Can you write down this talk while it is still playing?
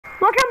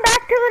Welcome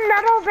back to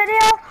another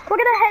video. We're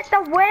gonna hit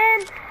the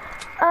win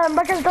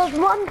because there's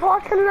one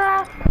person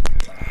left.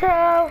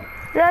 So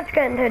let's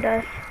get into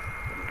this.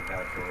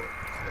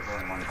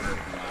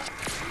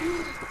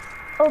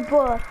 Oh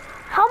boy,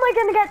 how am I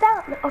gonna get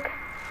down? Okay,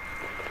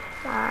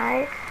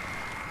 slide.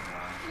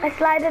 I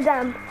slide it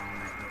down.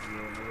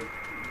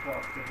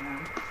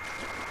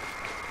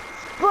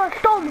 Bro,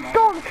 storm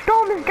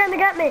is gonna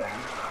get me.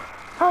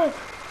 Oh.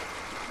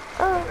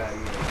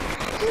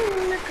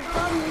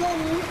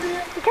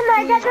 Can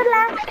I get the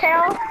last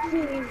kill?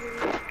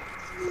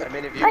 I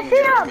mean, if you I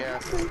see him. Yeah.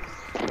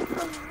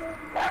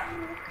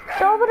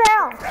 It's over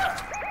there.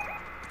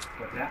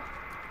 What's that?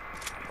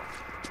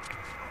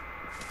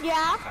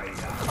 Yeah.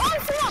 Oh, I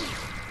see him.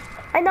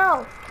 I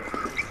know.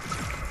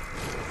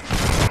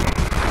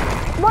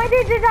 Why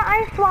did you do the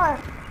ice one?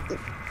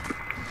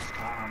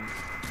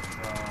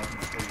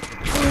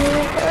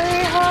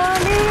 Hey,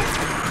 honey.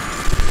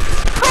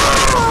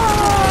 Oh,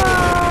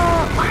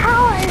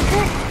 how is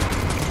it?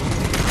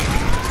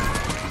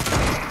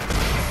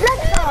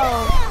 Let's go.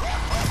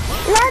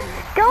 Let's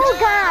go,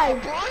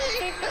 guys.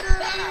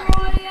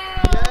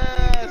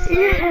 Yes.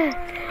 Yeah.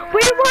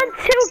 We won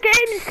 2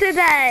 games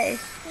today.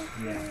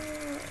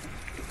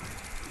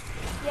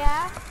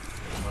 Yeah.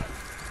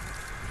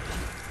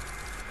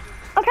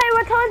 Okay,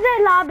 we're towards the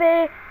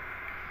lobby.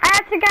 I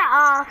have to get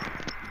off.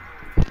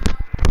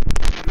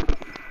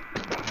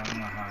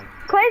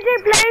 Crazy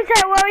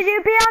Blazer, will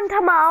you be on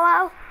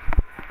tomorrow?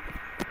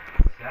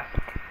 Yeah.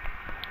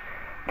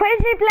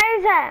 Crazy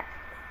Blazer.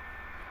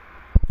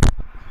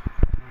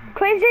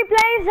 Crazy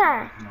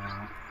Blazer.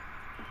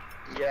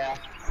 Yeah.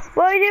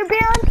 Will you be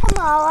on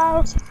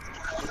tomorrow?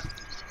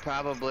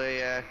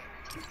 Probably.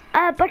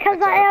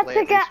 Because I have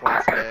to get.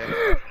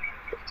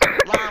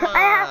 Llama.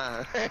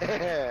 I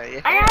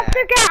have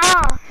to get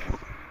off.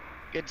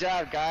 Good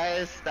job,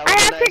 guys. That I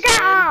was have a to nice get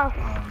win. off.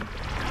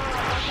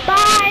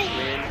 Bye.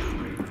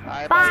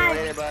 Alright, Bye.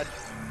 later, bud.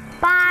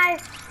 Bye.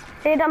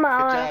 See you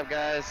tomorrow. Good job,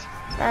 guys.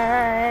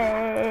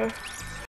 Bye.